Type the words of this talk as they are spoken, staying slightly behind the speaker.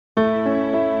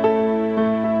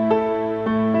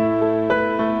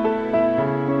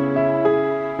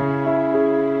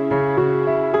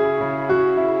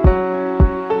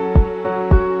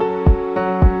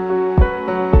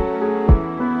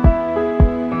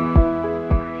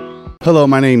Hello,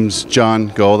 my name's John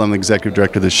Gold. I'm the Executive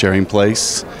Director of the Sharing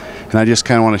Place. And I just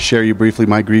kind of want to share you briefly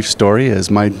my grief story,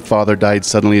 as my father died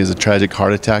suddenly as a tragic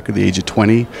heart attack at the age of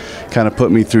 20. Kind of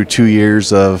put me through 2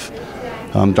 years of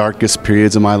darkest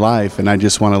periods of my life. And I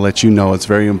just want to let you know it's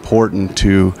very important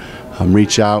to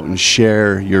reach out and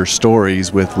share your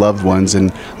stories with loved ones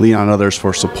and lean on others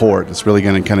for support. It's really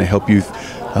going to kind of help you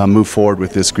move forward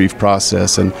with this grief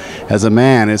process. And as a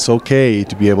man, it's okay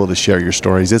to be able to share your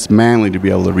stories. It's manly to be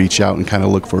able to reach out and kind of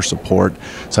look for support.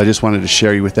 So I just wanted to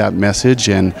share you with that message,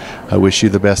 and I wish you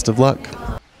the best of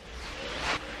luck.